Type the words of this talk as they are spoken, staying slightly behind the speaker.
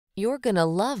You're gonna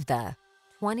love the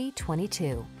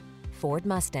 2022 Ford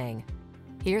Mustang.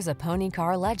 Here's a pony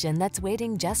car legend that's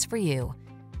waiting just for you.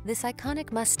 This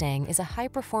iconic Mustang is a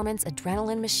high-performance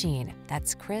adrenaline machine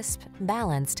that's crisp,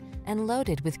 balanced, and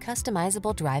loaded with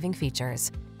customizable driving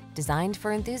features. Designed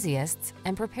for enthusiasts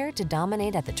and prepared to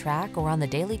dominate at the track or on the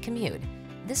daily commute,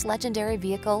 this legendary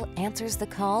vehicle answers the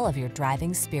call of your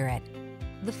driving spirit.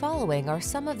 The following are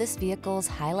some of this vehicle's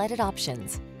highlighted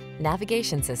options: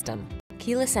 navigation system,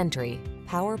 keyless entry,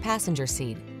 power passenger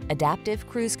seat, adaptive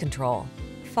cruise control,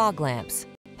 fog lamps,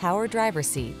 power driver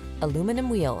seat, aluminum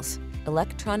wheels,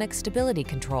 electronic stability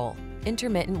control,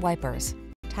 intermittent wipers,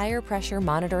 tire pressure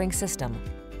monitoring system.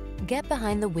 Get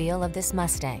behind the wheel of this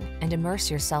Mustang and immerse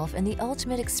yourself in the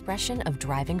ultimate expression of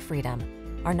driving freedom.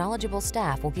 Our knowledgeable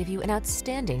staff will give you an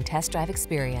outstanding test drive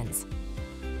experience.